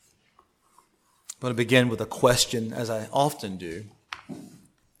going to begin with a question, as I often do.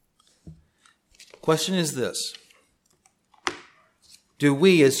 The question is this: do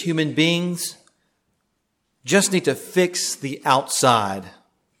we as human beings just need to fix the outside,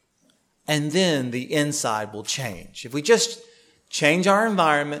 and then the inside will change? If we just change our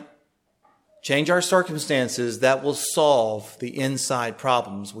environment, change our circumstances, that will solve the inside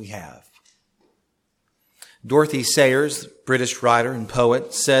problems we have. Dorothy Sayers, British writer and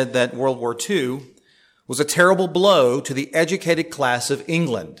poet, said that World War II was a terrible blow to the educated class of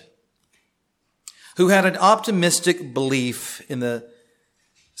England, who had an optimistic belief in the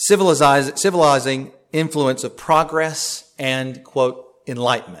civilizing influence of progress and, quote,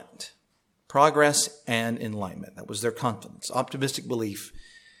 enlightenment. Progress and enlightenment. That was their confidence, optimistic belief.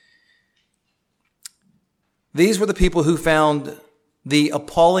 These were the people who found the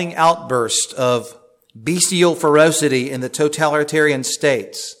appalling outburst of bestial ferocity in the totalitarian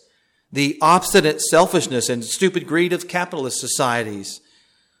states, the obstinate selfishness and stupid greed of capitalist societies,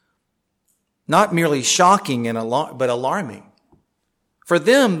 not merely shocking but alarming. For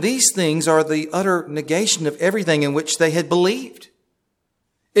them, these things are the utter negation of everything in which they had believed.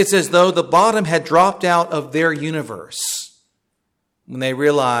 It's as though the bottom had dropped out of their universe when they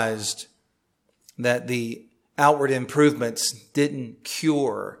realized that the outward improvements didn't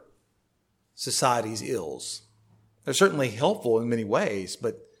cure society's ills. They're certainly helpful in many ways,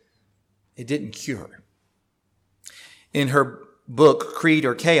 but it didn't cure. In her book, Creed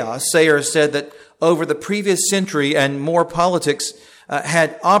or Chaos, Sayers said that over the previous century and more, politics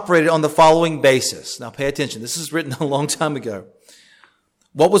had operated on the following basis. Now pay attention. This is written a long time ago.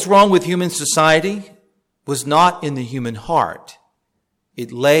 What was wrong with human society was not in the human heart.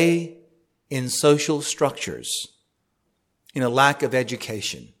 It lay in social structures, in a lack of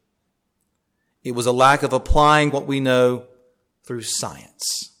education. It was a lack of applying what we know through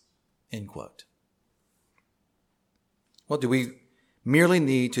science. End quote. Well, do we merely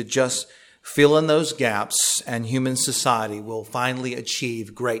need to just fill in those gaps and human society will finally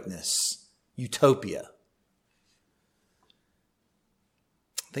achieve greatness, utopia?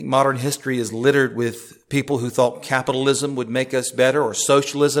 I think modern history is littered with people who thought capitalism would make us better, or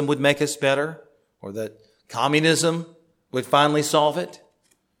socialism would make us better, or that communism would finally solve it.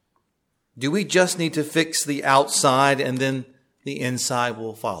 Do we just need to fix the outside and then the inside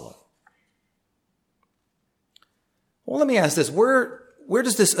will follow? Well, let me ask this. Where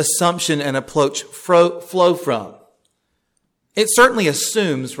does this assumption and approach flow from? It certainly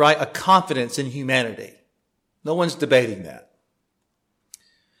assumes, right, a confidence in humanity. No one's debating that.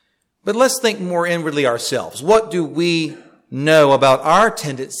 But let's think more inwardly ourselves. What do we know about our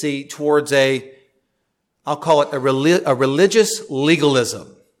tendency towards I'll call it a religious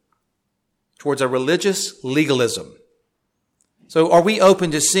legalism? Towards a religious legalism. So are we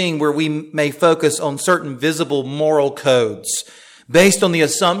open to seeing where we may focus on certain visible moral codes based on the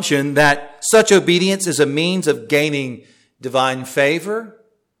assumption that such obedience is a means of gaining divine favor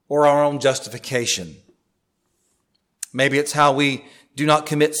or our own justification? Maybe it's how we do not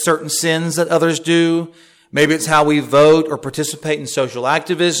commit certain sins that others do. Maybe it's how we vote or participate in social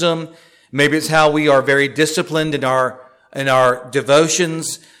activism. Maybe it's how we are very disciplined in our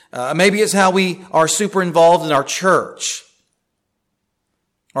devotions. Maybe it's how we are super involved in our church.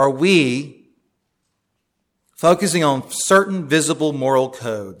 Are we focusing on certain visible moral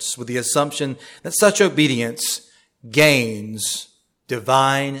codes with the assumption that such obedience gains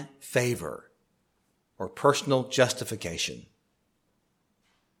divine favor or personal justification?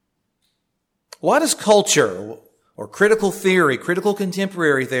 Why does culture or critical theory, critical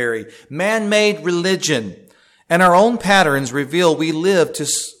contemporary theory, man-made religion, and our own patterns reveal we live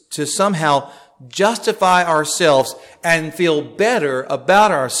to somehow justify ourselves and feel better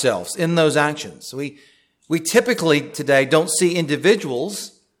about ourselves in those actions? We typically today don't see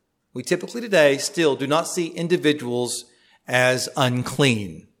individuals. We typically today still do not see individuals as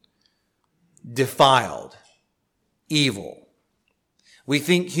unclean, defiled, evil. We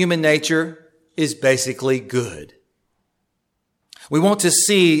think human nature is basically good. We want to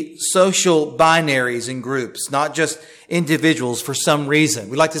see social binaries and groups, not just individuals for some reason.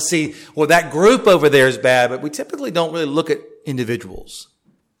 We like to see, well, that group over there is bad, but we typically don't really look at individuals.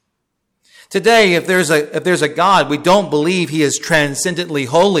 Today, if there's a God, we don't believe he is transcendently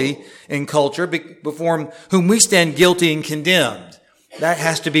holy in culture, before whom we stand guilty and condemned. That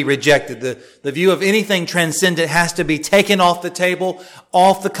has to be rejected. The view of anything transcendent has to be taken off the table,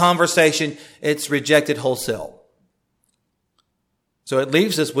 off the conversation. It's rejected wholesale. So it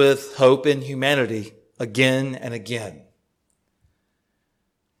leaves us with hope in humanity again and again.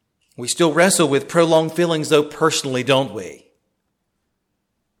 We still wrestle with prolonged feelings, though, personally, don't we?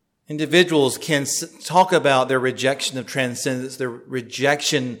 Individuals can talk about their rejection of transcendence, their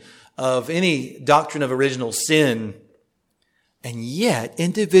rejection of any doctrine of original sin. And yet,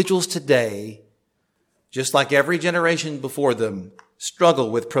 individuals today, just like every generation before them,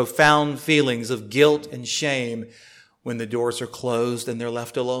 struggle with profound feelings of guilt and shame when the doors are closed and they're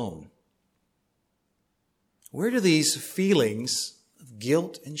left alone. Where do these feelings of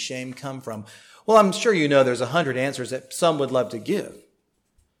guilt and shame come from? Well, I'm sure you know there's 100 answers that some would love to give.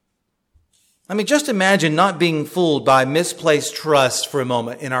 I mean, just imagine not being fooled by misplaced trust for a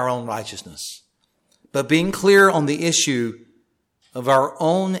moment in our own righteousness, but being clear on the issue of our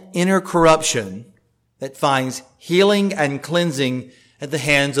own inner corruption that finds healing and cleansing at the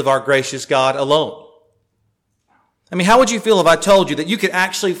hands of our gracious God alone. I mean, how would you feel if I told you that you could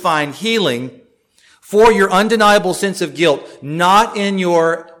actually find healing for your undeniable sense of guilt, not in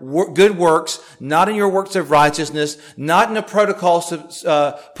your good works, not in your works of righteousness, not in the protocols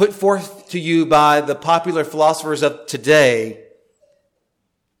put forth to you by the popular philosophers of today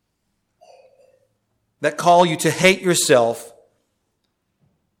that call you to hate yourself,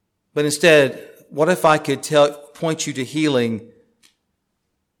 but instead, what if I could point you to healing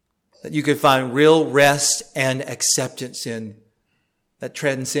that you could find real rest and acceptance in that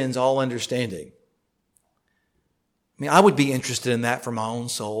transcends all understanding? I mean, I would be interested in that for my own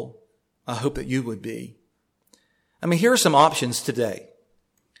soul. I hope that you would be. I mean, here are some options today.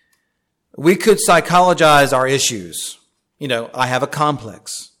 We could psychologize our issues. You know, I have a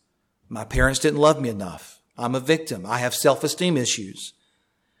complex. My parents didn't love me enough. I'm a victim. I have self-esteem issues.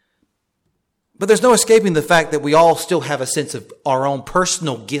 But there's no escaping the fact that we all still have a sense of our own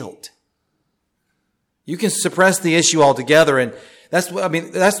personal guilt. You can suppress the issue altogether, and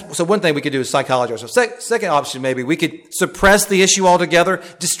so one thing we could do is psychology ourselves. Second option, maybe we could suppress the issue altogether,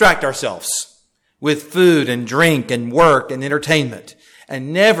 distract ourselves with food and drink and work and entertainment,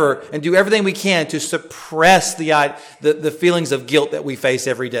 and do everything we can to suppress the feelings of guilt that we face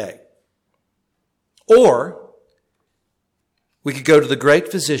every day. Or we could go to the great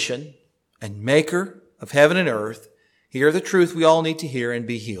physician and maker of heaven and earth, hear the truth we all need to hear, and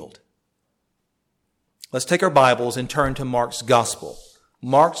be healed. Let's take our Bibles and turn to Mark's Gospel.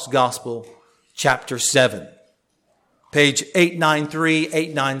 Mark's Gospel, chapter 7. Page 893,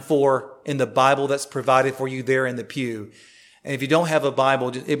 894 in the Bible that's provided for you there in the pew. And if you don't have a Bible,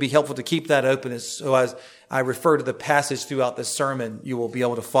 it'd be helpful to keep that open so as I refer to the passage throughout the sermon, you will be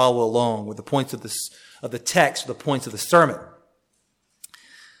able to follow along with the points of the text, the points of the sermon.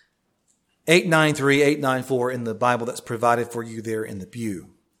 893, 894 in the Bible that's provided for you there in the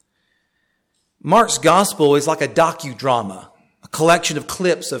pew. Mark's Gospel is like a docudrama, a collection of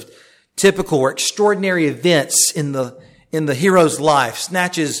clips of typical or extraordinary events in the hero's life,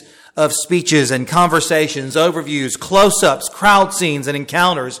 snatches of speeches and conversations, overviews, close-ups, crowd scenes, and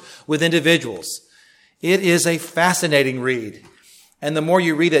encounters with individuals. It is a fascinating read. And the more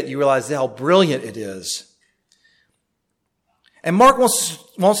you read it, you realize how brilliant it is. And Mark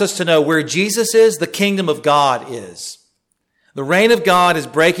wants us to know where Jesus is, the kingdom of God is. The reign of God is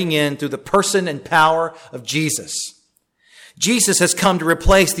breaking in through the person and power of Jesus. Jesus has come to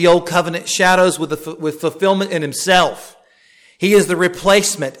replace the old covenant shadows with fulfillment in himself. He is the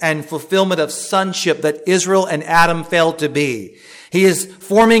replacement and fulfillment of sonship that Israel and Adam failed to be. He is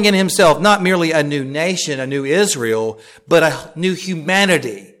forming in himself not merely a new nation, a new Israel, but a new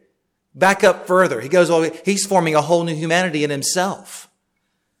humanity. Back up further. He's forming a whole new humanity in himself.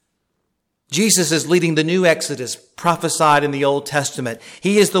 Jesus is leading the new Exodus prophesied in the Old Testament.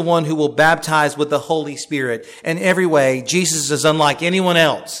 He is the one who will baptize with the Holy Spirit. In every way, Jesus is unlike anyone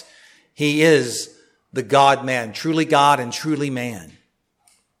else. He is the God-man, truly God and truly man.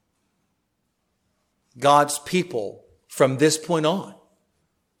 God's people from this point on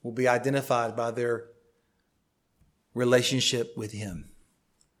will be identified by their relationship with him.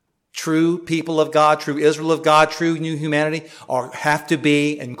 True people of God, true Israel of God, true new humanity have to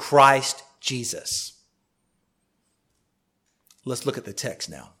be in Christ Jesus. Let's look at the text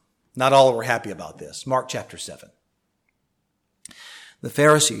now. Not all were happy about this. Mark chapter 7. The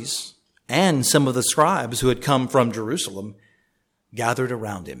Pharisees and some of the scribes who had come from Jerusalem gathered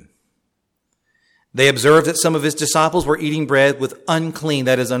around him. They observed that some of his disciples were eating bread with unclean,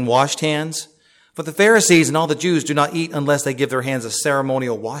 that is, unwashed hands. For the Pharisees and all the Jews do not eat unless they give their hands a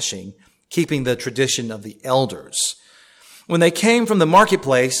ceremonial washing, keeping the tradition of the elders. When they came from the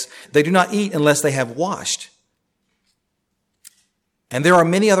marketplace, they do not eat unless they have washed. And there are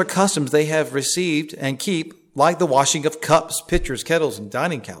many other customs they have received and keep, like the washing of cups, pitchers, kettles, and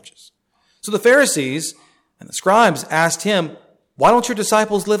dining couches. So the Pharisees and the scribes asked him, "Why don't your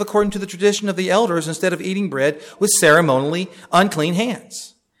disciples live according to the tradition of the elders instead of eating bread with ceremonially unclean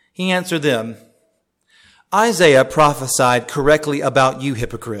hands?" He answered them, Isaiah prophesied correctly about you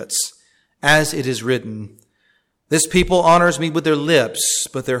hypocrites, as it is written, this people honors me with their lips,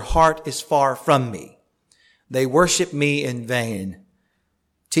 but their heart is far from me. They worship me in vain,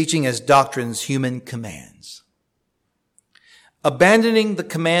 teaching as doctrines human commands. Abandoning the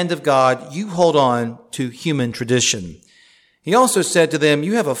command of God, you hold on to human tradition. He also said to them,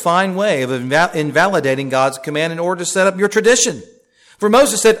 you have a fine way of invalidating God's command in order to set up your tradition. For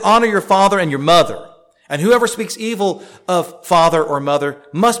Moses said, honor your father and your mother, and whoever speaks evil of father or mother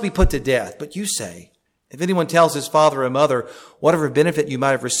must be put to death. But you say, if anyone tells his father or mother, whatever benefit you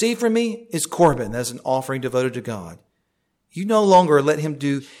might have received from me is Corban, as an offering devoted to God. You no longer let him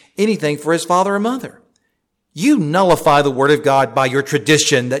do anything for his father or mother. You nullify the word of God by your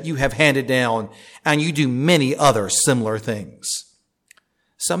tradition that you have handed down, and you do many other similar things.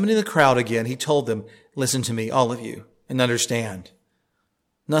 Summoning the crowd again, he told them, listen to me, all of you, and understand.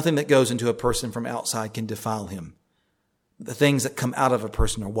 Nothing that goes into a person from outside can defile him. The things that come out of a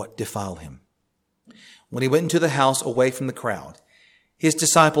person are what defile him. When he went into the house away from the crowd, his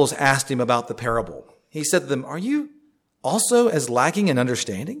disciples asked him about the parable. He said to them, are you also as lacking in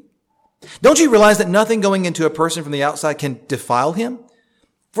understanding? Don't you realize that nothing going into a person from the outside can defile him?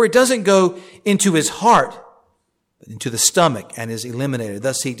 For it doesn't go into his heart, but into the stomach and is eliminated.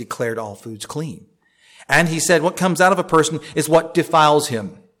 Thus he declared all foods clean. And he said, what comes out of a person is what defiles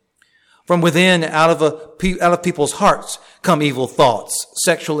him. From within, out of people's hearts come evil thoughts,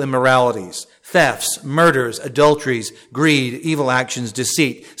 sexual immoralities, thefts, murders, adulteries, greed, evil actions,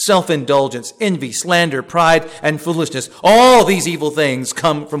 deceit, self-indulgence, envy, slander, pride, and foolishness. All these evil things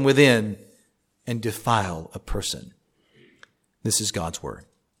come from within and defile a person. This is God's word.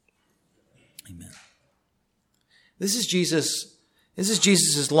 Amen. This is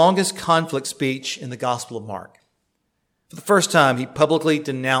Jesus' longest conflict speech in the Gospel of Mark. For the first time, he publicly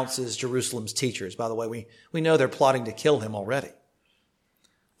denounces Jerusalem's teachers. By the way, we know they're plotting to kill him already.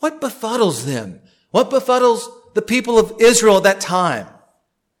 What befuddles them? What befuddles the people of Israel at that time?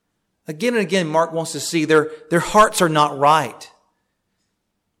 Again and again, Mark wants to see their hearts are not right.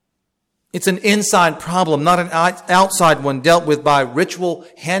 It's an inside problem, not an outside one dealt with by ritual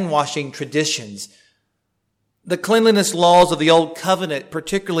hand-washing traditions. The cleanliness laws of the Old Covenant,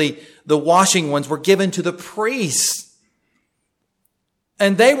 particularly the washing ones, were given to the priests.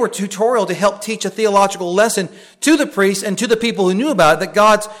 And they were tutorial to help teach a theological lesson to the priests and to the people who knew about it, that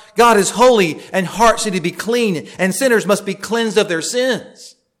God is holy and hearts need to be clean and sinners must be cleansed of their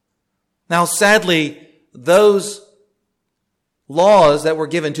sins. Now, sadly, those laws that were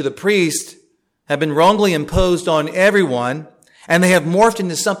given to the priest have been wrongly imposed on everyone, and they have morphed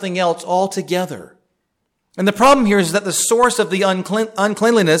into something else altogether. And the problem here is that the source of the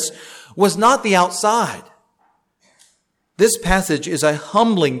uncleanliness was not the outside. This passage is a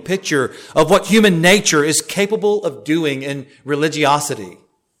humbling picture of what human nature is capable of doing in religiosity.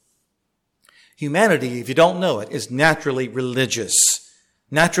 Humanity, if you don't know it, is naturally religious,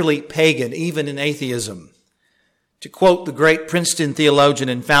 naturally pagan, even in atheism. To quote the great Princeton theologian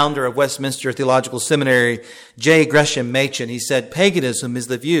and founder of Westminster Theological Seminary, J. Gresham Machen, he said, paganism is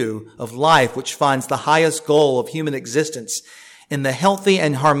the view of life which finds the highest goal of human existence in the healthy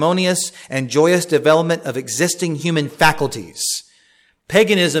and harmonious and joyous development of existing human faculties.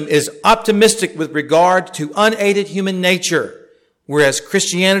 Paganism is optimistic with regard to unaided human nature, whereas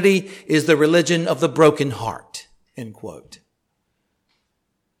Christianity is the religion of the broken heart. End quote.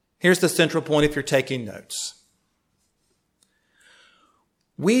 Here's the central point if you're taking notes.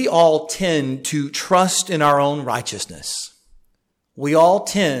 We all tend to trust in our own righteousness. We all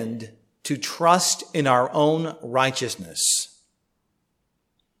tend to trust in our own righteousness.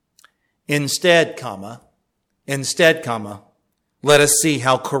 Instead, let us see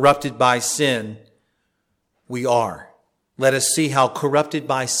how corrupted by sin we are. Let us see how corrupted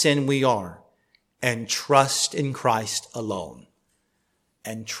by sin we are and trust in Christ alone.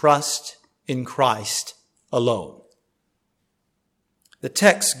 And trust in Christ alone. The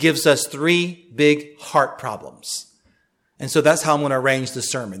text gives us 3 big heart problems. And so that's how I'm going to arrange the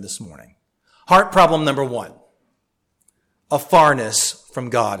sermon this morning. Heart problem number 1. A farness from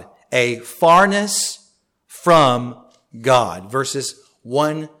God. A farness from God. Verses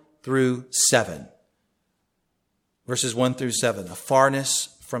 1 through 7. Verses 1 through 7. A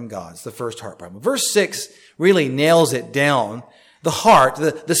farness from God. It's the first heart problem. Verse 6 really nails it down. The heart,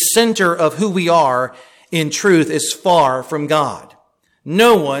 the center of who we are in truth is far from God.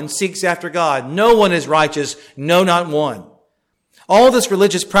 No one seeks after God. No one is righteous. No, not one. All this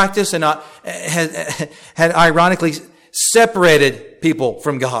religious practice had ironically separated people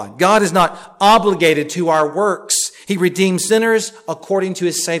from God. God is not obligated to our works. He redeems sinners according to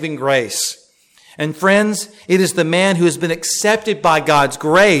his saving grace. And friends, it is the man who has been accepted by God's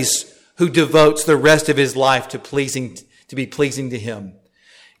grace who devotes the rest of his life to be pleasing to him.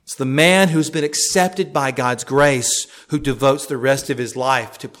 It's the man who's been accepted by God's grace who devotes the rest of his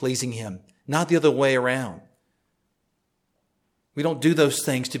life to pleasing him, not the other way around. We don't do those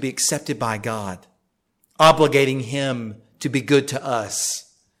things to be accepted by God, obligating him to be good to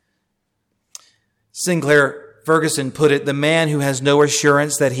us. Sinclair Ferguson put it, the man who has no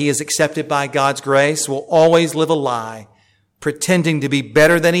assurance that he is accepted by God's grace will always live a lie, pretending to be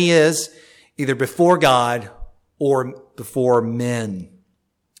better than he is, either before God or before men.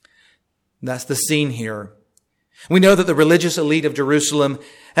 That's the scene here. We know that the religious elite of Jerusalem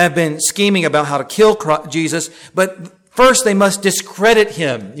have been scheming about how to kill Jesus, but first they must discredit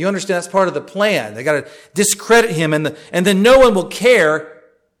him. You understand that's part of the plan. They got to discredit him, and then no one will care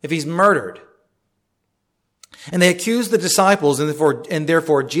if he's murdered. And they accuse the disciples and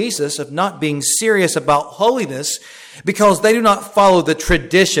therefore Jesus of not being serious about holiness because they do not follow the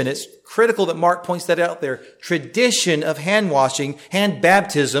tradition. It's critical that Mark points that out there. Tradition of hand washing, hand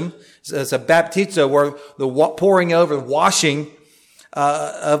baptism. It's a baptizo, where the pouring over, washing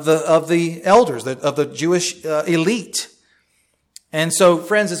of the elders, of the Jewish elite. And so,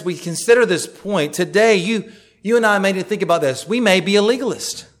 friends, as we consider this point today, you and I may need to think about this. We may be a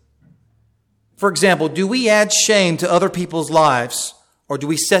legalist. For example, do we add shame to other people's lives, or do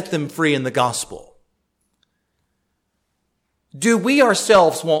we set them free in the gospel? Do we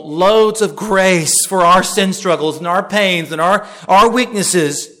ourselves want loads of grace for our sin struggles and our pains and our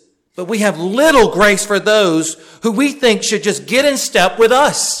weaknesses, but we have little grace for those who we think should just get in step with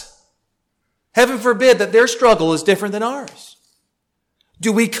us? Heaven forbid that their struggle is different than ours.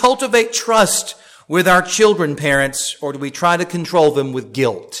 Do we cultivate trust with our children, parents, or do we try to control them with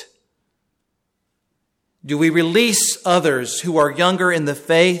guilt? Do we release others who are younger in the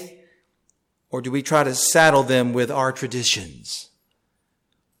faith, or do we try to saddle them with our traditions?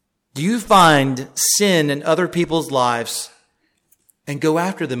 Do you find sin in other people's lives and go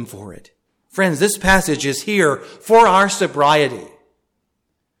after them for it? Friends, this passage is here for our sobriety.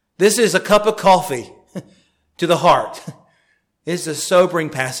 This is a cup of coffee to the heart. It's a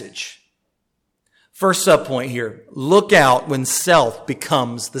sobering passage. First subpoint here, look out when self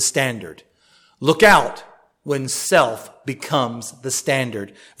becomes the standard. Look out when self becomes the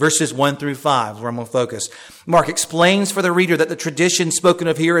standard. Verses 1 through 5, where I'm going to focus. Mark explains for the reader that the tradition spoken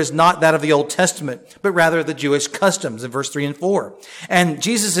of here is not that of the Old Testament, but rather the Jewish customs in verse 3 and 4. And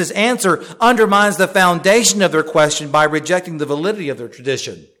Jesus' answer undermines the foundation of their question by rejecting the validity of their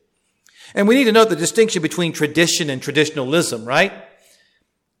tradition. And we need to note the distinction between tradition and traditionalism, right?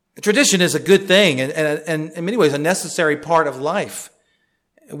 Tradition is a good thing and in many ways a necessary part of life.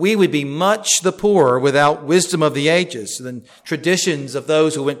 We would be much the poorer without wisdom of the ages than traditions of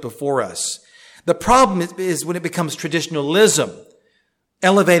those who went before us. The problem is when it becomes traditionalism,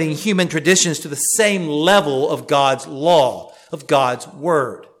 elevating human traditions to the same level of God's law, of God's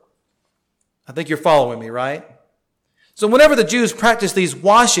word. I think you're following me, right? So whenever the Jews practiced these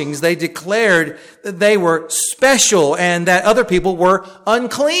washings, they declared that they were special and that other people were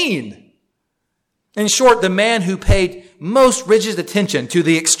unclean. In short, the man who paid most rigid attention to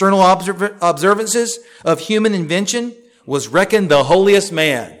the external observances of human invention was reckoned the holiest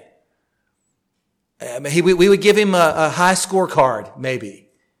man. We would give him a high scorecard, maybe,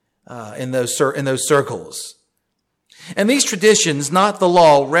 in those circles. And these traditions, not the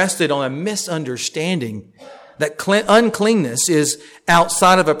law, rested on a misunderstanding that uncleanness is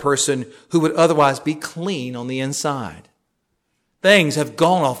outside of a person who would otherwise be clean on the inside. Things have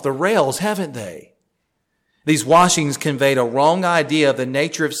gone off the rails, haven't they? These washings conveyed a wrong idea of the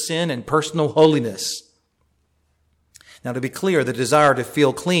nature of sin and personal holiness. Now, to be clear, the desire to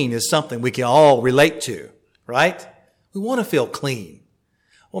feel clean is something we can all relate to, right? We want to feel clean.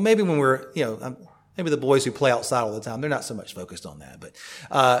 Well, maybe when we're, maybe the boys who play outside all the time, they're not so much focused on that. But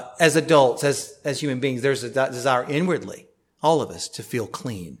as adults, as human beings, there's a desire inwardly, all of us, to feel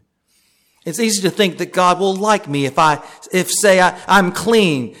clean. It's easy to think that God will like me if I'm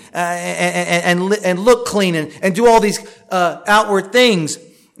clean and look clean and do all these outward things.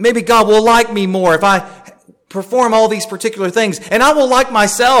 Maybe God will like me more if I perform all these particular things, and I will like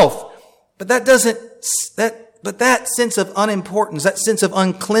myself. But that sense of unimportance, that sense of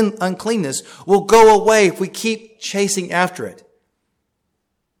uncleanness will go away if we keep chasing after it.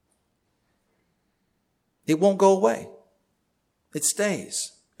 It won't go away. It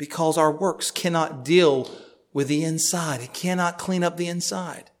stays because our works cannot deal with the inside. It cannot clean up the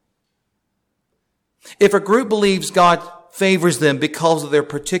inside. If a group believes God favors them because of their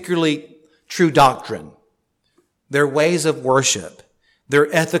particularly true doctrine, their ways of worship,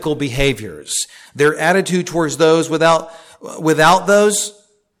 their ethical behaviors, their attitude towards those without those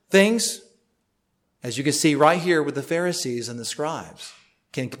things, as you can see right here with the Pharisees and the scribes,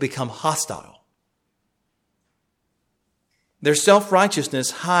 can become hostile. Their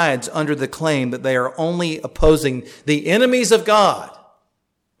self-righteousness hides under the claim that they are only opposing the enemies of God.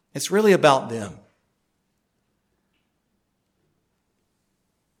 It's really about them.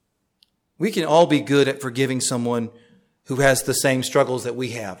 We can all be good at forgiving someone who has the same struggles that we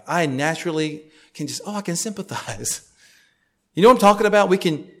have. I naturally can I can sympathize. You know what I'm talking about? We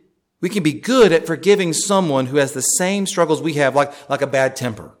can be good at forgiving someone who has the same struggles we have, like a bad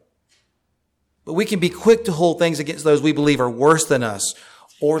temper. But we can be quick to hold things against those we believe are worse than us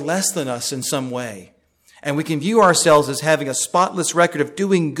or less than us in some way. And we can view ourselves as having a spotless record of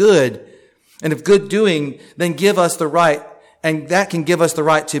doing good and of good doing, then give us the right, and that can give us the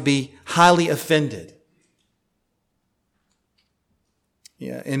right to be highly offended.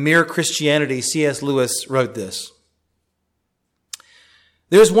 In Mere Christianity, C.S. Lewis wrote this: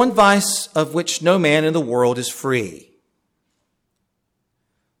 "There is one vice of which no man in the world is free."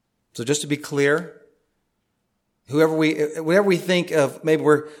 So just to be clear, whatever we think of, maybe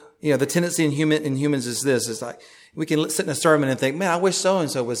the tendency in humans is this: is like we can sit in a sermon and think, "Man, I wish so and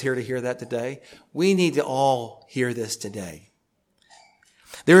so was here to hear that today." We need to all hear this today.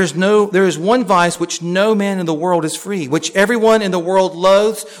 There is one vice which no man in the world is free, which everyone in the world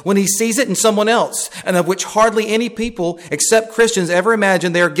loathes when he sees it in someone else, and of which hardly any people except Christians ever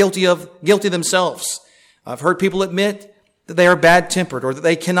imagine they are guilty themselves. I've heard people admit that they are bad-tempered, or that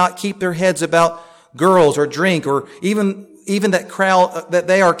they cannot keep their heads about girls or drink, or even that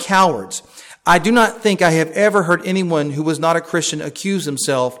they are cowards. I do not think I have ever heard anyone who was not a Christian accuse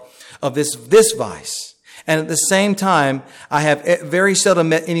himself of this vice. And at the same time, I have very seldom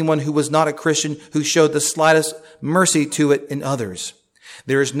met anyone who was not a Christian who showed the slightest mercy to it in others.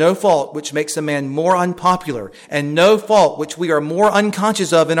 There is no fault which makes a man more unpopular, and no fault which we are more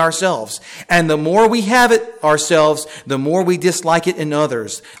unconscious of in ourselves. And the more we have it ourselves, the more we dislike it in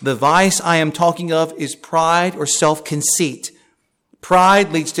others. The vice I am talking of is pride or self-conceit.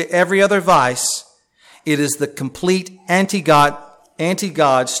 Pride leads to every other vice. It is the complete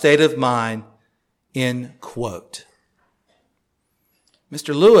anti-God state of mind. End quote.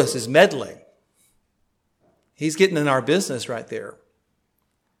 Mr. Lewis is meddling. He's getting in our business right there.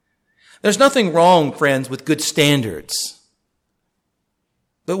 There's nothing wrong, friends, with good standards.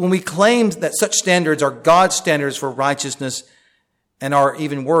 But when we claim that such standards are God's standards for righteousness and are,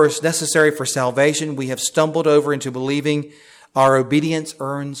 even worse, necessary for salvation, we have stumbled over into believing our obedience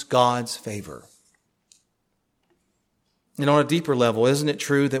earns God's favor. And on a deeper level, isn't it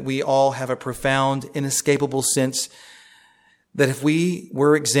true that we all have a profound, inescapable sense that if we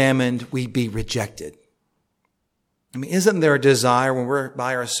were examined, we'd be rejected? I mean, isn't there a desire when we're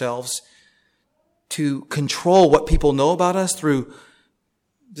by ourselves to control what people know about us through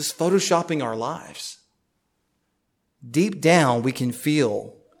just photoshopping our lives? Deep down, we can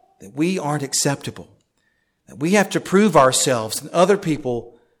feel that we aren't acceptable, that we have to prove ourselves and other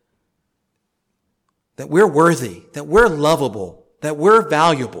people that we're worthy, that we're lovable, that we're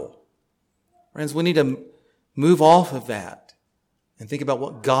valuable. Friends, we need to move off of that and think about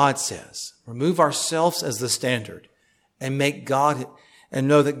what God says. Remove ourselves as the standard and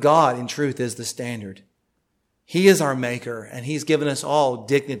know that God in truth is the standard. He is our maker, and He's given us all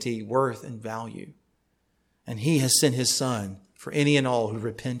dignity, worth, and value. And He has sent His Son for any and all who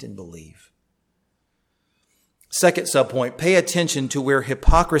repent and believe. Second subpoint, pay attention to where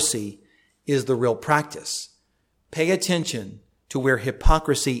hypocrisy is the real practice. Pay attention to where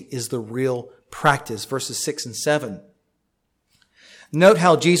hypocrisy is the real practice. Verses 6 and 7. Note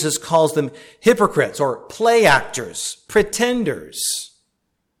how Jesus calls them hypocrites or play actors, pretenders.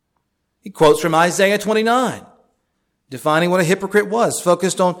 He quotes from Isaiah 29, defining what a hypocrite was,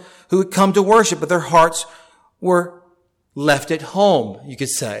 focused on who had come to worship, but their hearts were left at home, you could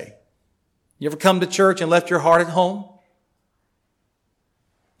say. You ever come to church and left your heart at home?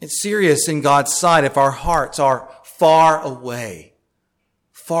 It's serious in God's sight if our hearts are far away,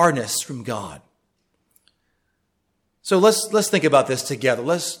 farness from God. So let's think about this together.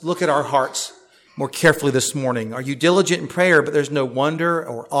 Let's look at our hearts more carefully this morning. Are you diligent in prayer, but there's no wonder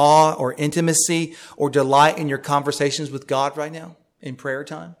or awe or intimacy or delight in your conversations with God right now in prayer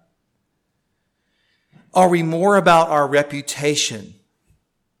time? Are we more about our reputation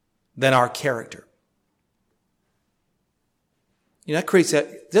than our character? You know, that creates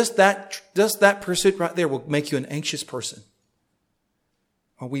just that pursuit right there will make you an anxious person.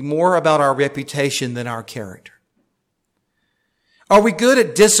 Are we more about our reputation than our character? Are we good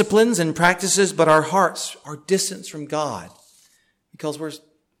at disciplines and practices, but our hearts are distant from God because we're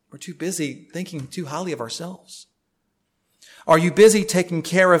too busy thinking too highly of ourselves? Are you busy taking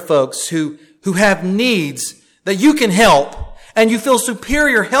care of folks who have needs that you can help, and you feel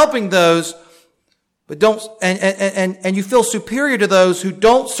superior helping those, but don't, and you feel superior to those who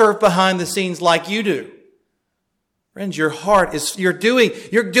don't serve behind the scenes like you do? Friends, your heart is, you're going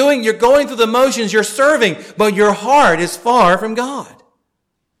through the motions, you're serving, but your heart is far from God.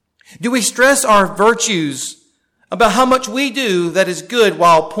 Do we stress our virtues about how much we do that is good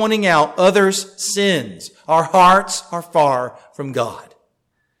while pointing out others' sins? Our hearts are far from God.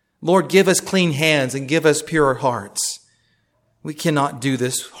 Lord, give us clean hands and give us pure hearts. We cannot do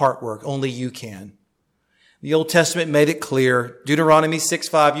this heart work. Only you can. The Old Testament made it clear. Deuteronomy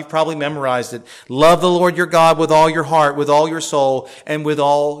 6:5, you've probably memorized it. Love the Lord your God with all your heart, with all your soul, and with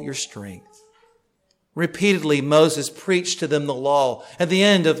all your strength. Repeatedly, Moses preached to them the law at the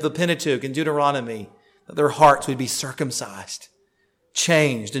end of the Pentateuch in Deuteronomy, that their hearts would be circumcised,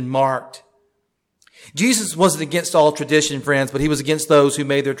 changed, and marked. Jesus wasn't against all tradition, friends, but he was against those who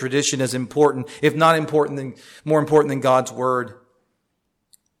made their tradition as important, if not important, more important than God's word.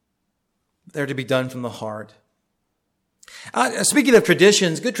 They're to be done from the heart. Speaking of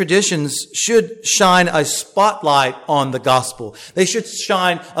traditions, good traditions should shine a spotlight on the gospel. They should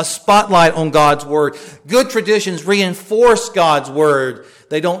shine a spotlight on God's word. Good traditions reinforce God's word.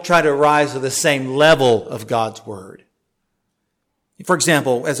 They don't try to rise to the same level of God's word. For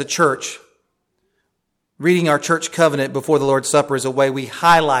example, as a church, reading our church covenant before the Lord's Supper is a way we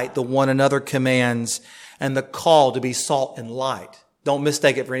highlight the one another commands and the call to be salt and light. Don't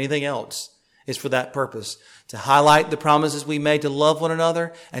mistake it for anything else. It's for that purpose, to highlight the promises we made to love one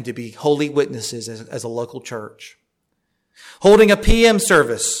another and to be holy witnesses as a local church. Holding a PM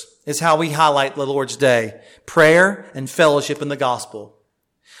service is how we highlight the Lord's Day, prayer and fellowship in the gospel.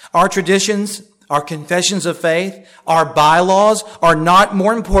 Our traditions, our confessions of faith, our bylaws are not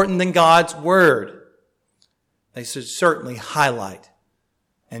more important than God's word. They should certainly highlight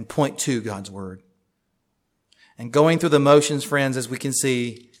and point to God's word. And going through the motions, friends, as we can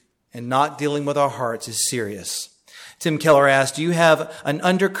see, and not dealing with our hearts is serious. Tim Keller asked, do you have an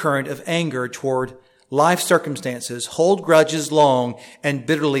undercurrent of anger toward life circumstances, hold grudges long, and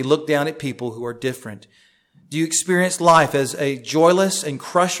bitterly look down at people who are different? Do you experience life as a joyless and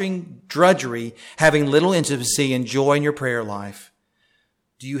crushing drudgery, having little intimacy and joy in your prayer life?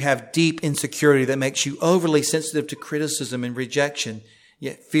 Do you have deep insecurity that makes you overly sensitive to criticism and rejection,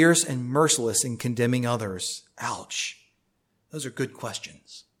 yet fierce and merciless in condemning others? Ouch. Those are good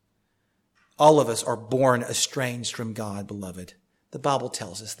questions. All of us are born estranged from God, beloved. The Bible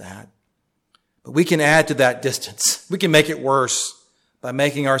tells us that. But we can add to that distance. We can make it worse by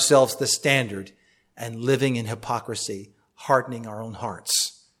making ourselves the standard and living in hypocrisy, hardening our own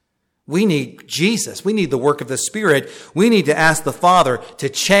hearts. We need Jesus. We need the work of the Spirit. We need to ask the Father to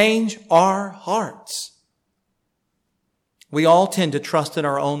change our hearts. We all tend to trust in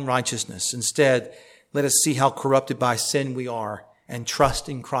our own righteousness. Instead, let us see how corrupted by sin we are and trust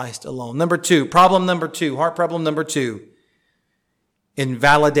in Christ alone. Heart problem number two,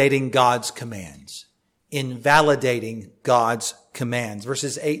 invalidating God's commands. Invalidating God's commands.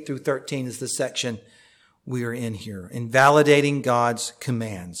 Verses 8 through 13 is the section we are in here. Invalidating God's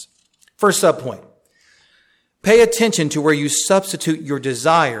commands. First subpoint. Pay attention to where you substitute your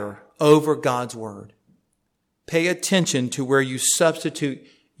desire over God's word. Pay attention to where you substitute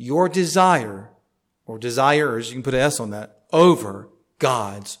your desire, or desires, you can put an S on that, over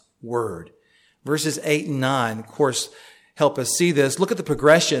God's word. Verses 8 and 9, of course, help us see this. Look at the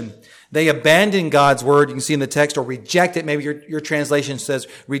progression. They abandon God's word, you can see in the text, or reject it. Maybe your translation says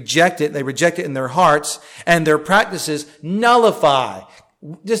reject it. They reject it in their hearts, and their practices nullify.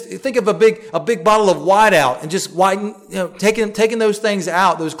 Just think of a big bottle of whiteout and just taking those things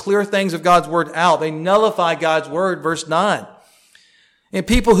out, those clear things of God's word out. They nullify God's word, verse 9. And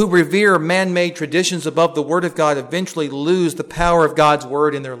people who revere man-made traditions above the word of God eventually lose the power of God's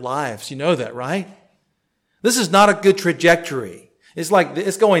word in their lives. You know that, right? This is not a good trajectory.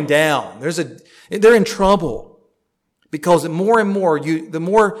 It's going down. They're in trouble. Because more and more, the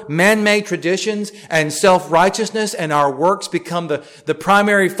more man-made traditions and self-righteousness and our works become the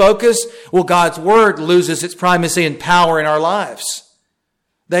primary focus, well, God's word loses its primacy and power in our lives.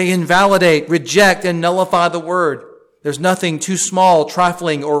 They invalidate, reject, and nullify the word. There's nothing too small,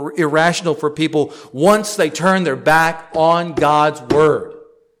 trifling, or irrational for people once they turn their back on God's word.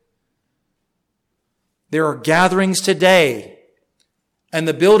 There are gatherings today, and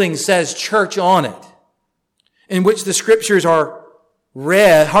the building says church on it, in which the scriptures are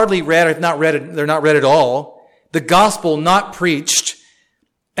read, hardly read, if not read, they're not read at all, the gospel not preached,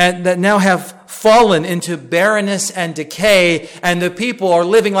 and that now have fallen into barrenness and decay, and the people are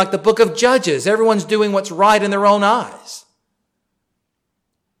living like the book of Judges. Everyone's doing what's right in their own eyes.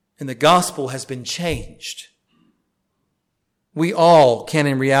 And the gospel has been changed. We all can,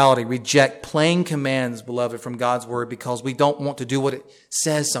 in reality, reject plain commands, beloved, from God's word because we don't want to do what it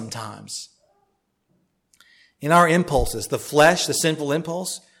says sometimes. In our impulses, the flesh, the sinful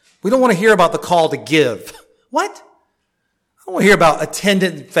impulse, we don't want to hear about the call to give. What? I don't want to hear about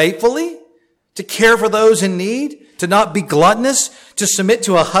attending faithfully, to care for those in need, to not be gluttonous, to submit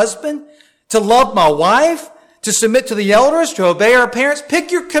to a husband, to love my wife, to submit to the elders, to obey our parents.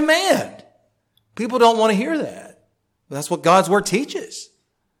 Pick your command. People don't want to hear that. But that's what God's word teaches.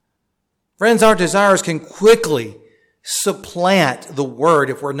 Friends, our desires can quickly supplant the word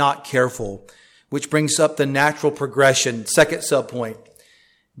if we're not careful, which brings up the natural progression. Second subpoint.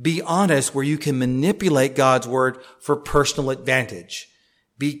 Be honest where you can manipulate God's word for personal advantage.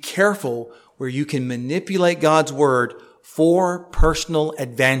 Be careful where you can manipulate God's word for personal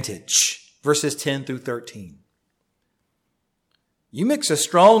advantage. Verses 10 through 13. You mix a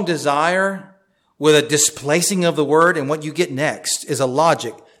strong desire with a displacing of the word, and what you get next is a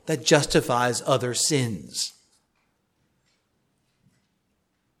logic that justifies other sins.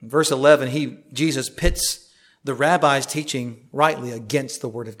 In verse 11, Jesus pits the rabbi's teaching rightly against the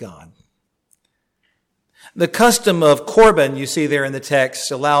word of God. The custom of Corban, you see there in the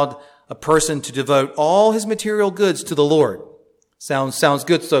text, allowed a person to devote all his material goods to the Lord. Sounds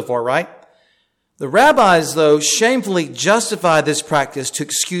good so far, right? The rabbis, though, shamefully justified this practice to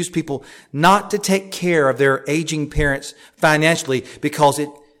excuse people not to take care of their aging parents financially because it,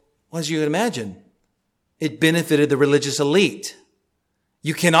 as you can imagine, it benefited the religious elite.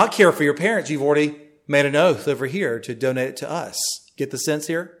 You cannot care for your parents. You've already made an oath over here to donate it to us. Get the sense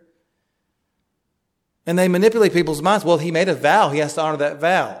here? And they manipulate people's minds. Well, he made a vow. He has to honor that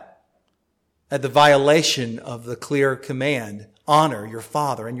vow. At the violation of the clear command, honor your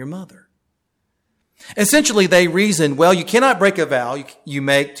father and your mother. Essentially, they reasoned, well, you cannot break a vow you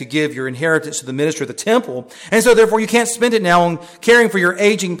make to give your inheritance to the ministry of the temple, and so therefore you can't spend it now on caring for your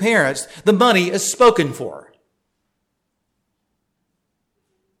aging parents. The money is spoken for.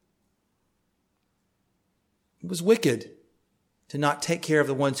 It was wicked to not take care of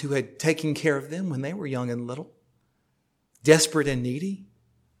the ones who had taken care of them when they were young and little, desperate and needy.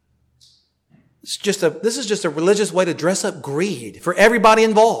 This is just a religious way to dress up greed for everybody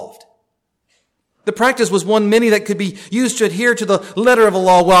involved. The practice was one many that could be used to adhere to the letter of the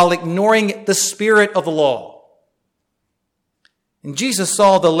law while ignoring the spirit of the law. And Jesus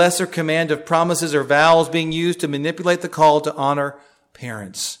saw the lesser command of promises or vows being used to manipulate the call to honor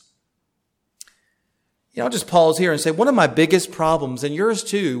parents. I'll just pause here and say one of my biggest problems, and yours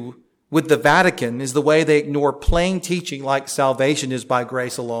too, with the Vatican is the way they ignore plain teaching like salvation is by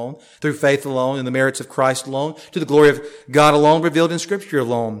grace alone, through faith alone, and the merits of Christ alone, to the glory of God alone, revealed in Scripture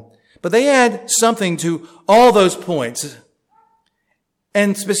alone. But they add something to all those points.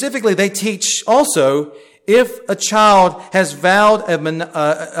 And specifically, they teach also, if a child has vowed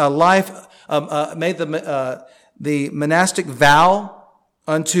a life, made the monastic vow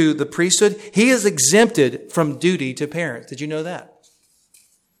unto the priesthood, he is exempted from duty to parents. Did you know that?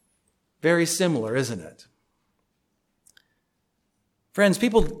 Very similar, isn't it? Friends,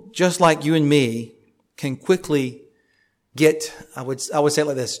 people just like you and me can quickly get, I would say it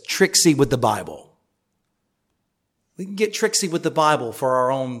like this, tricksy with the Bible. We can get tricksy with the Bible for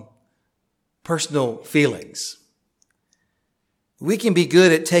our own personal feelings. We can be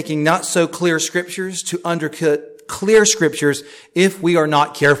good at taking not so clear scriptures to undercut clear scriptures if we are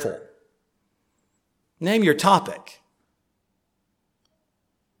not careful. Name your topic.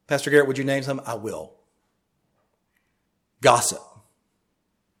 Pastor Garrett, would you name some? I will. Gossip.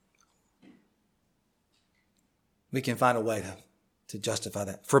 We can find a way to justify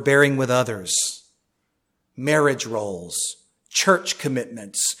that. Forbearing with others. Marriage roles. Church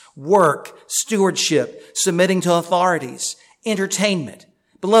commitments. Work. Stewardship. Submitting to authorities. Entertainment.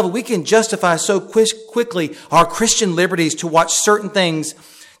 Beloved, we can justify so quickly our Christian liberties to watch certain things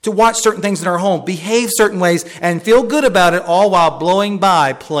in our home, behave certain ways, and feel good about it, all while blowing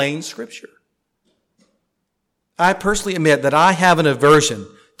by plain Scripture. I personally admit that I have an aversion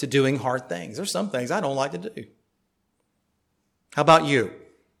to doing hard things. There's some things I don't like to do. How about you?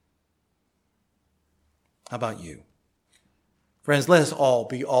 How about you? Friends, let us all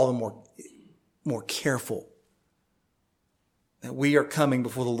be all the more careful that we are coming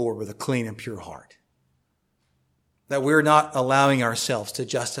before the Lord with a clean and pure heart. That we're not allowing ourselves to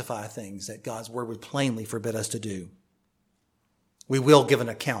justify things that God's word would plainly forbid us to do. We will give an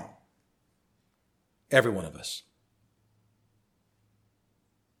account. Every one of us.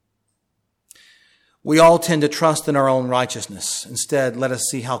 We all tend to trust in our own righteousness. Instead, let us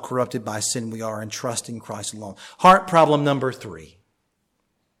see how corrupted by sin we are and trust in Christ alone. Heart problem number 3.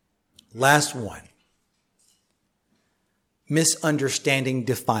 Last one. Misunderstanding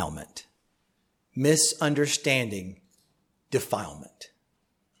defilement. Misunderstanding defilement.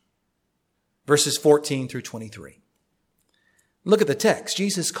 Verses 14 through 23. Look at the text.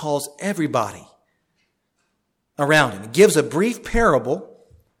 Jesus calls everybody around him. He gives a brief parable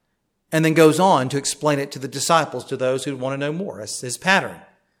and then goes on to explain it to the disciples, to those who want to know more. That's his pattern.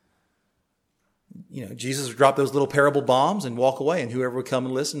 Jesus would drop those little parable bombs and walk away, and whoever would come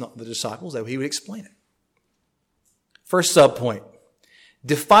and listen, the disciples, he would explain it. First subpoint.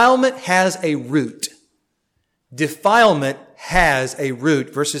 Defilement has a root. Defilement has a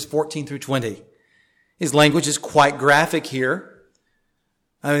root. Verses 14 through 20. His language is quite graphic here.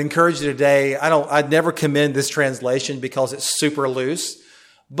 I would encourage you today, I'd never commend this translation because it's super loose.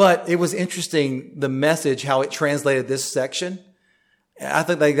 But it was interesting, the message, how it translated this section. I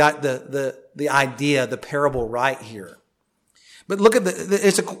think they got the idea, the parable right here. But look at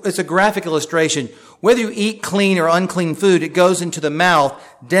it's a graphic illustration. Whether you eat clean or unclean food, it goes into the mouth,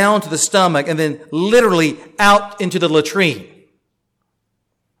 down to the stomach, and then literally out into the latrine.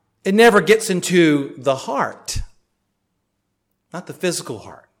 It never gets into the heart. Not the physical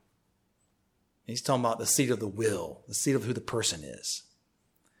heart. He's talking about the seat of the will, the seat of who the person is.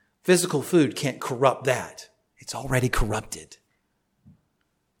 Physical food can't corrupt that. It's already corrupted.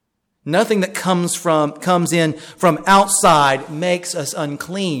 Nothing that comes in from outside makes us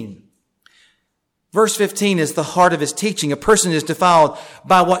unclean. Verse 15 is the heart of his teaching. A person is defiled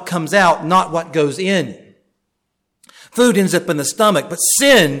by what comes out, not what goes in. Food ends up in the stomach, but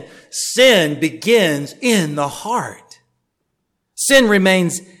sin begins in the heart. Sin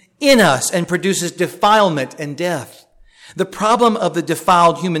remains in us and produces defilement and death. The problem of the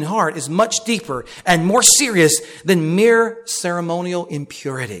defiled human heart is much deeper and more serious than mere ceremonial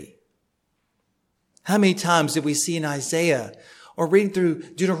impurity. How many times did we see in Isaiah or reading through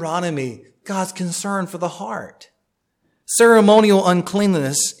Deuteronomy God's concern for the heart? Ceremonial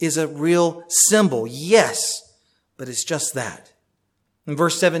uncleanliness is a real symbol, yes, but it's just that. In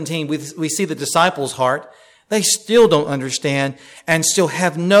verse 17, we see the disciples' heart. They still don't understand and still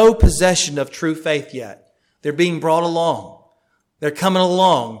have no possession of true faith yet. They're being brought along. They're coming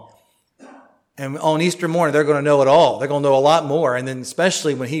along. And on Easter morning, they're going to know it all. They're going to know a lot more. And then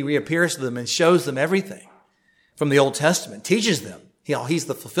especially when he reappears to them and shows them everything from the Old Testament, teaches them. He's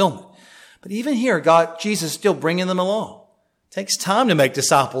the fulfillment. But even here, Jesus is still bringing them along. It takes time to make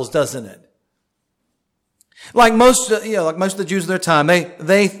disciples, doesn't it? Like most of the Jews of their time,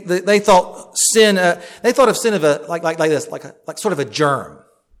 they thought sin. They thought of sin of like sort of a germ.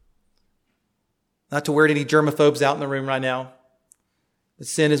 Not to wear any germaphobes out in the room right now. But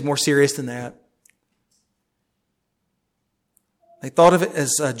sin is more serious than that. They thought of it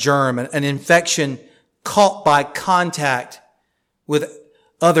as a germ, an infection caught by contact with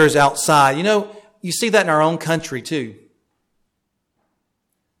others outside. You see that in our own country too.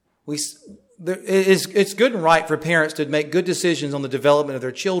 It's good and right for parents to make good decisions on the development of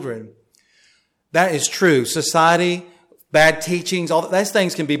their children. That is true. Society, bad teachings, all those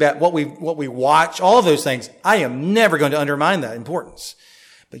things can be bad. What we watch, all of those things. I am never going to undermine that importance.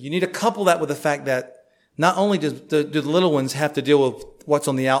 But you need to couple that with the fact that not only do the little ones have to deal with what's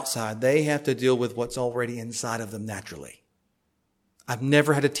on the outside, they have to deal with what's already inside of them naturally. I've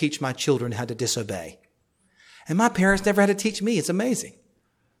never had to teach my children how to disobey. And my parents never had to teach me. It's amazing.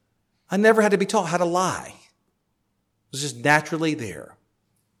 I never had to be taught how to lie. It was just naturally there.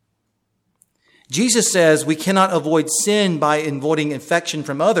 Jesus says we cannot avoid sin by avoiding infection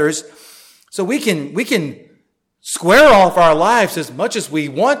from others. So we can square off our lives as much as we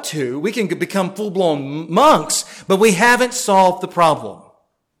want to. We can become full-blown monks, but we haven't solved the problem.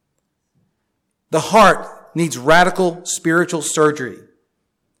 The heart needs radical spiritual surgery.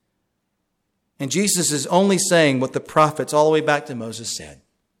 And Jesus is only saying what the prophets all the way back to Moses said.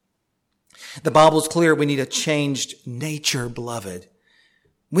 The Bible is clear we need a changed nature, beloved.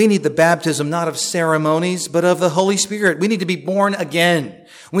 We need the baptism not of ceremonies, but of the Holy Spirit. We need to be born again.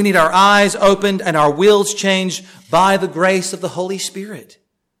 We need our eyes opened and our wills changed by the grace of the Holy Spirit.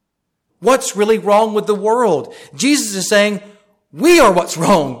 What's really wrong with the world? Jesus is saying, we are what's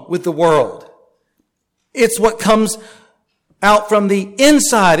wrong with the world. It's what comes out from the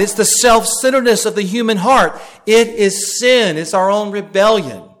inside. It's the self-centeredness of the human heart. It is sin. It's our own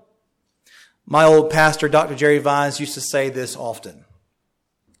rebellion. My old pastor, Dr. Jerry Vines, used to say this often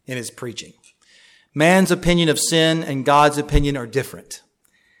in his preaching. Man's opinion of sin and God's opinion are different.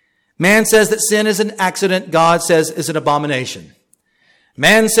 Man says that sin is an accident. God says it's an abomination.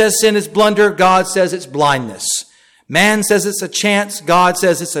 Man says sin is blunder. God says it's blindness. Man says it's a chance. God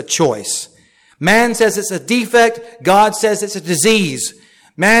says it's a choice. Man says it's a defect. God says it's a disease.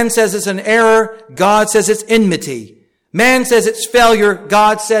 Man says it's an error. God says it's enmity. Man says it's failure.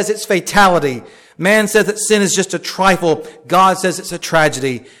 God says it's fatality. Man says that sin is just a trifle. God says it's a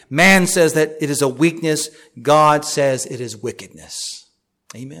tragedy. Man says that it is a weakness. God says it is wickedness.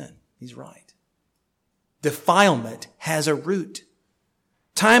 Amen. He's right. Defilement has a root.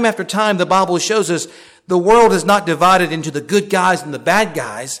 Time after time, the Bible shows us the world is not divided into the good guys and the bad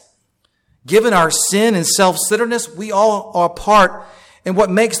guys. Given our sin and self-centeredness, we all are part in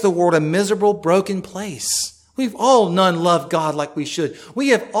what makes the world a miserable, broken place. We've all none loved God like we should. We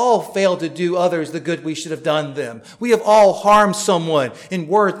have all failed to do others the good we should have done them. We have all harmed someone in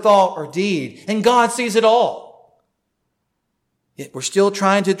word, thought, or deed. And God sees it all. Yet we're still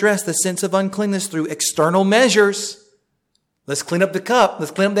trying to address the sense of uncleanness through external measures. Let's clean up the cup.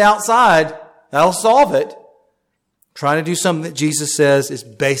 Let's clean up the outside. That'll solve it. Trying to do something that Jesus says is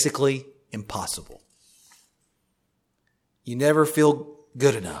basically impossible. You never feel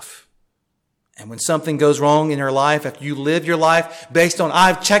good enough. And when something goes wrong in your life, after you live your life based on,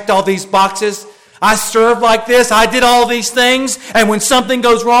 I've checked all these boxes, I served like this, I did all these things, and when something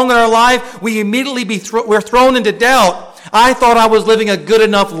goes wrong in our life, we immediately we're thrown into doubt. I thought I was living a good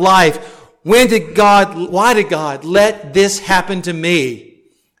enough life. Why did God let this happen to me?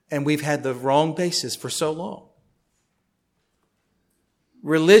 And we've had the wrong basis for so long.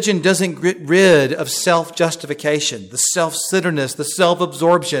 Religion doesn't get rid of self-justification, the self-centeredness, the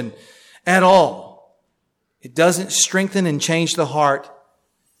self-absorption at all. It doesn't strengthen and change the heart.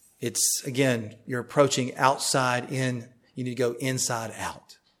 It's, again, you're approaching outside in. You need to go inside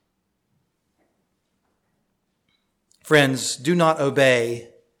out. Friends, do not obey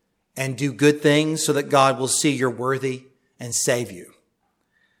and do good things so that God will see you're worthy and save you.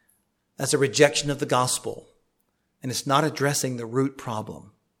 That's a rejection of the gospel. And it's not addressing the root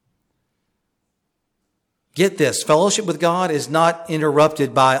problem. Get this, fellowship with God is not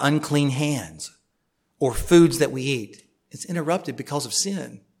interrupted by unclean hands or foods that we eat. It's interrupted because of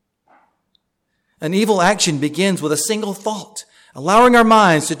sin. An evil action begins with a single thought. Allowing our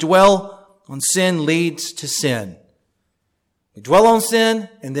minds to dwell on sin leads to sin. We dwell on sin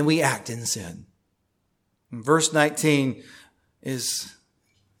and then we act in sin. And verse 19 is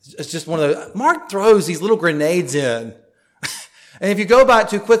it's just one of the, Mark throws these little grenades in. And if you go by it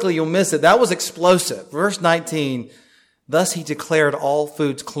too quickly, you'll miss it. That was explosive. Verse 19, thus he declared all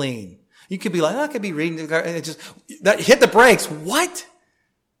foods clean. You could be like, I could be reading, and it just, that hit the brakes. What?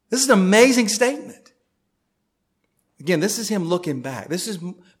 This is an amazing statement. Again, this is him looking back. This is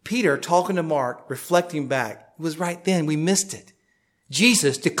Peter talking to Mark, reflecting back. It was right then. We missed it.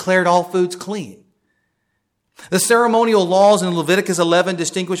 Jesus declared all foods clean. The ceremonial laws in Leviticus 11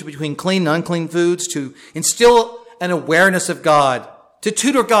 distinguish between clean and unclean foods to instill an awareness of God, to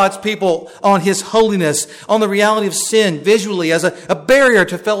tutor God's people on his holiness, on the reality of sin visually as a barrier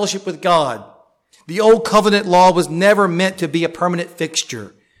to fellowship with God. The old covenant law was never meant to be a permanent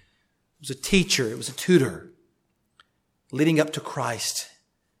fixture. It was a teacher. It was a tutor leading up to Christ.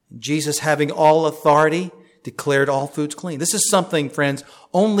 Jesus, having all authority, declared all foods clean. This is something, friends,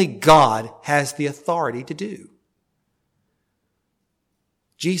 only God has the authority to do.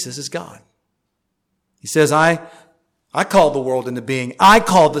 Jesus is God. He says, I called the world into being. I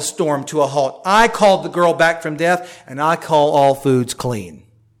called the storm to a halt. I called the girl back from death, and I call all foods clean.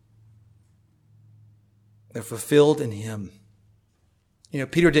 They're fulfilled in him. You know,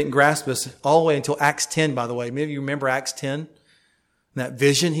 Peter didn't grasp this all the way until Acts 10, by the way. Maybe you remember Acts 10? That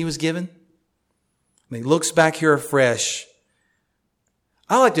vision he was given? And he looks back here afresh.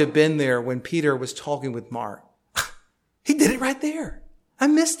 I like to have been there when Peter was talking with Mark. He did it right there. I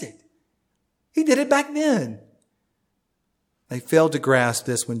missed it. He did it back then. They failed to grasp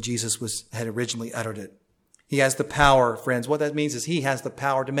this when Jesus had originally uttered it. He has the power, friends. What that means is he has the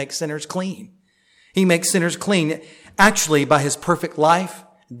power to make sinners clean. He makes sinners clean. Actually, by his perfect life,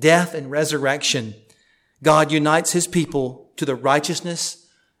 death, and resurrection, God unites his people to the righteousness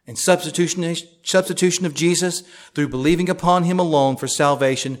and substitution of Jesus through believing upon him alone for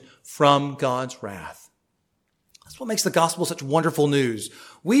salvation from God's wrath. That's what makes the gospel such wonderful news.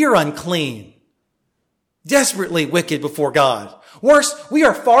 We are unclean, desperately wicked before God. Worse, we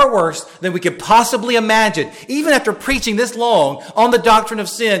are far worse than we could possibly imagine. Even after preaching this long on the doctrine of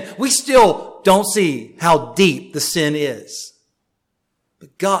sin, we still don't see how deep the sin is.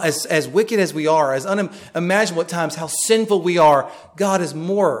 But God, as wicked as we are, as unimaginable at times, how sinful we are, God is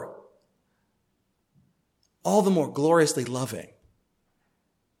all the more gloriously loving.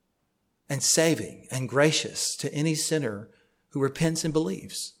 and saving and gracious to any sinner who repents and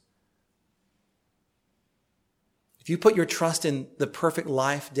believes. If you put your trust in the perfect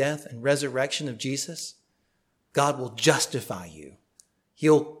life, death, and resurrection of Jesus, God will justify you.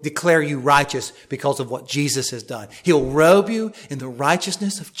 He'll declare you righteous because of what Jesus has done. He'll robe you in the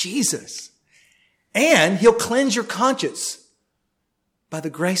righteousness of Jesus. And He'll cleanse your conscience by the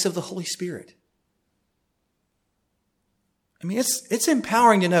grace of the Holy Spirit. I mean, it's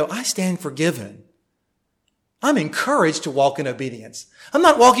empowering to know I stand forgiven. I'm encouraged to walk in obedience. I'm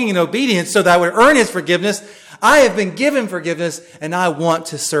not walking in obedience so that I would earn His forgiveness. I have been given forgiveness and I want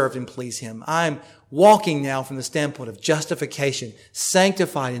to serve and please Him. I'm walking now from the standpoint of justification,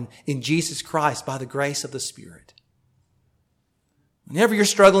 sanctified in Jesus Christ by the grace of the Spirit. Whenever you're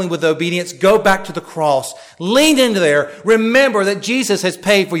struggling with obedience, go back to the cross. Lean into there. Remember that Jesus has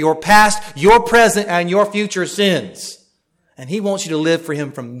paid for your past, your present, and your future sins. And He wants you to live for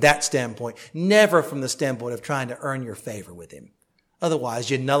Him from that standpoint, never from the standpoint of trying to earn your favor with Him. Otherwise,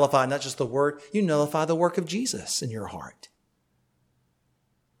 you nullify not just the Word, you nullify the work of Jesus in your heart.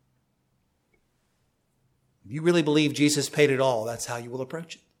 If you really believe Jesus paid it all, that's how you will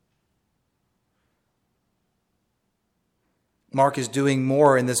approach it. Mark is doing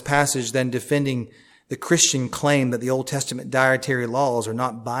more in this passage than defending the Christian claim that the Old Testament dietary laws are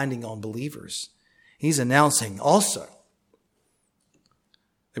not binding on believers. He's announcing also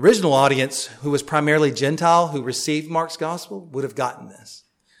the original audience, who was primarily Gentile, who received Mark's gospel, would have gotten this.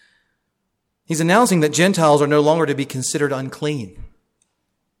 He's announcing that Gentiles are no longer to be considered unclean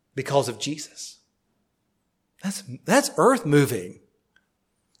because of Jesus. That's earth-moving.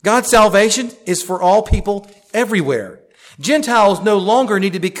 God's salvation is for all people everywhere. Gentiles no longer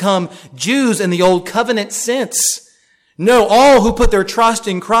need to become Jews in the old covenant sense. No, all who put their trust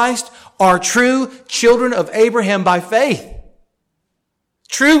in Christ are true children of Abraham by faith.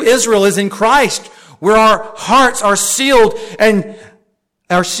 True Israel is in Christ, where our hearts are sealed and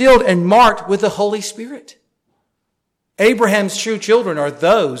marked with the Holy Spirit. Abraham's true children are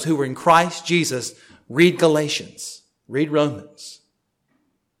those who were in Christ Jesus. Read Galatians. Read Romans.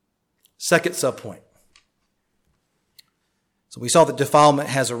 Second subpoint. So we saw that defilement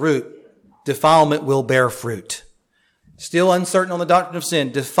has a root. Defilement will bear fruit. Still uncertain on the doctrine of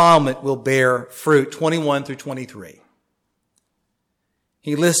sin, defilement will bear fruit. 21 through 23.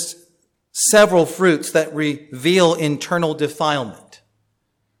 He lists several fruits that reveal internal defilement.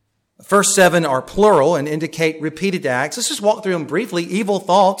 The first 7 are plural and indicate repeated acts. Let's just walk through them briefly. Evil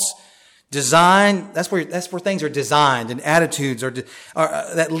thoughts, design, that's where things are designed, and attitudes are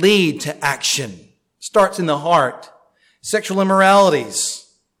that lead to action. Starts in the heart. Sexual immoralities.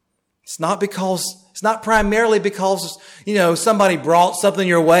 It's not primarily because, somebody brought something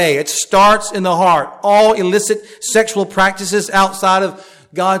your way. It starts in the heart. All illicit sexual practices outside of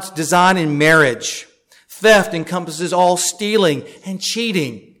God's design in marriage. Theft encompasses all stealing and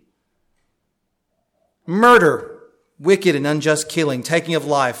cheating. Murder, wicked and unjust killing, taking of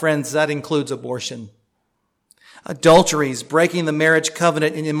life. Friends, that includes abortion. Adulteries, breaking the marriage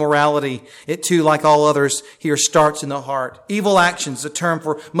covenant and immorality. It too, like all others, here starts in the heart. Evil actions, a term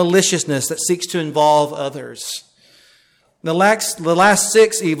for maliciousness that seeks to involve others. The last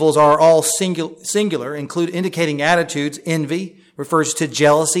 6 evils are all singular, indicating attitudes. Envy refers to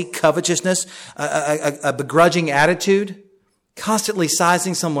jealousy, covetousness, a begrudging attitude, constantly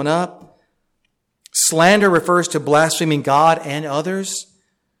sizing someone up. Slander refers to blaspheming God and others.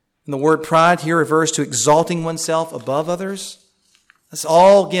 And the word pride here refers to exalting oneself above others. That's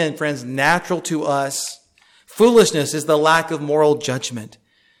all, again, friends, natural to us. Foolishness is the lack of moral judgment.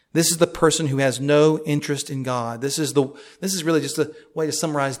 This is the person who has no interest in God. This is really just a way to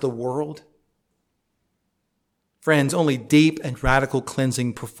summarize the world. Friends, only deep and radical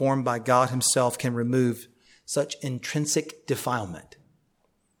cleansing performed by God Himself can remove such intrinsic defilement.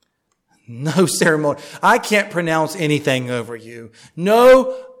 No ceremony. I can't pronounce anything over you.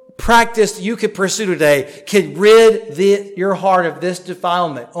 No practice you could pursue today can rid your heart of this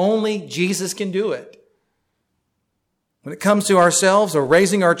defilement. Only Jesus can do it. When it comes to ourselves or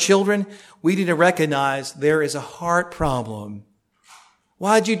raising our children, we need to recognize there is a heart problem.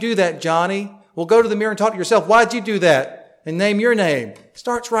 Why'd you do that, Johnny? Well, go to the mirror and talk to yourself. Why'd you do that? And name your name. It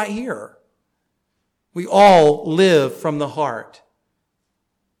starts right here. We all live from the heart.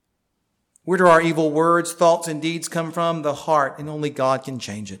 Where do our evil words, thoughts, and deeds come from? The heart, and only God can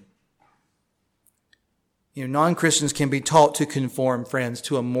change it. Non-Christians can be taught to conform, friends,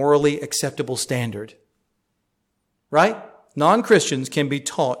 to a morally acceptable standard. Right? Non-Christians can be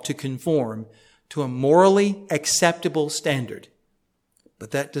taught to conform to a morally acceptable standard.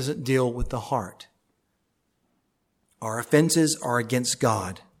 But that doesn't deal with the heart. Our offenses are against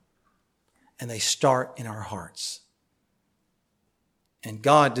God. and they start in our hearts. And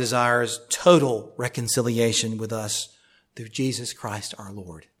God desires total reconciliation with us through Jesus Christ our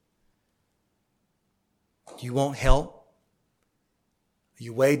Lord. Do you want help? Are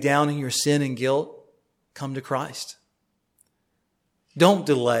you weighed down in your sin and guilt? Come to Christ. Don't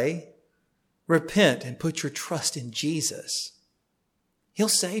delay. Repent and put your trust in Jesus. He'll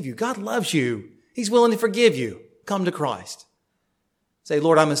save you. God loves you. He's willing to forgive you. Come to Christ. Say,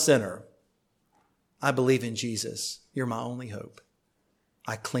 Lord, I'm a sinner. I believe in Jesus. You're my only hope.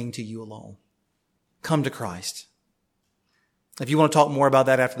 I cling to you alone. Come to Christ. If you want to talk more about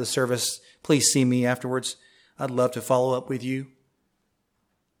that after the service, please see me afterwards. I'd love to follow up with you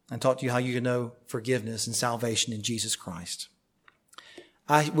and talk to you how you can know forgiveness and salvation in Jesus Christ.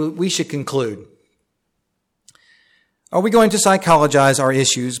 We should conclude. Are we going to psychologize our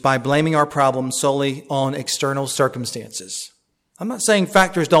issues by blaming our problems solely on external circumstances? I'm not saying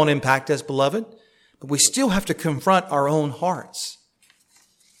factors don't impact us, beloved, but we still have to confront our own hearts.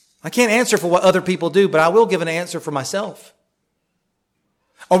 I can't answer for what other people do, but I will give an answer for myself.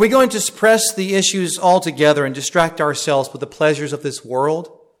 Are we going to suppress the issues altogether and distract ourselves with the pleasures of this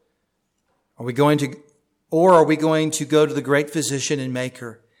world? Are we going to go to the great physician and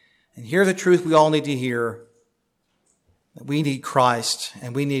maker and hear the truth we all need to hear? That we need Christ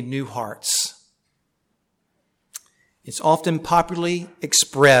and we need new hearts. It's often popularly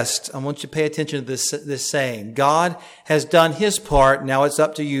expressed. I want you to pay attention to this saying. God has done his part. Now it's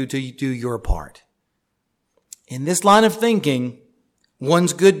up to you to do your part. In this line of thinking,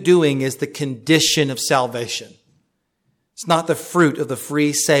 one's good doing is the condition of salvation. It's not the fruit of the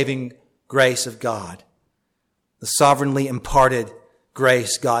free saving grace of God. The sovereignly imparted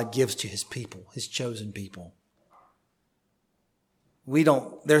grace God gives to his people, his chosen people.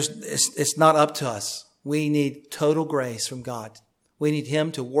 It's not up to us. We need total grace from God. We need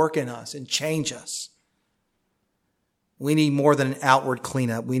him to work in us and change us. We need more than an outward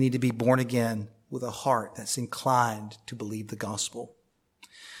cleanup. We need to be born again with a heart that's inclined to believe the gospel.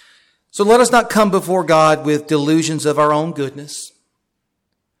 So let us not come before God with delusions of our own goodness.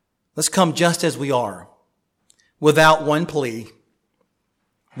 Let's come just as we are, without one plea,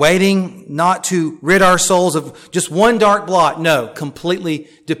 waiting not to rid our souls of just one dark blot. No, completely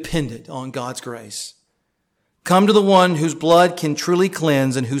dependent on God's grace. Come to the one whose blood can truly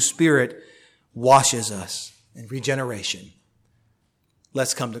cleanse and whose spirit washes us in regeneration.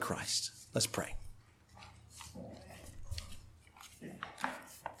 Let's come to Christ. Let's pray.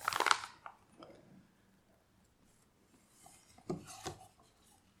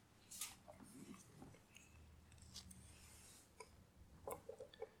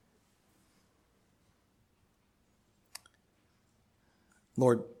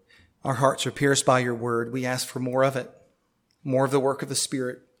 Lord, our hearts are pierced by your word. We ask for more of it, more of the work of the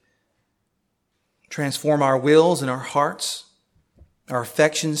Spirit. Transform our wills and our hearts, our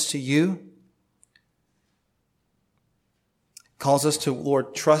affections to you. Calls us to,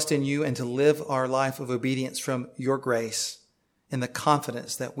 Lord, trust in you and to live our life of obedience from your grace in the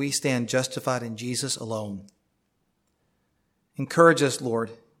confidence that we stand justified in Jesus alone. Encourage us,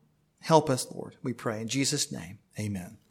 Lord. Help us, Lord, we pray. In Jesus' name, amen.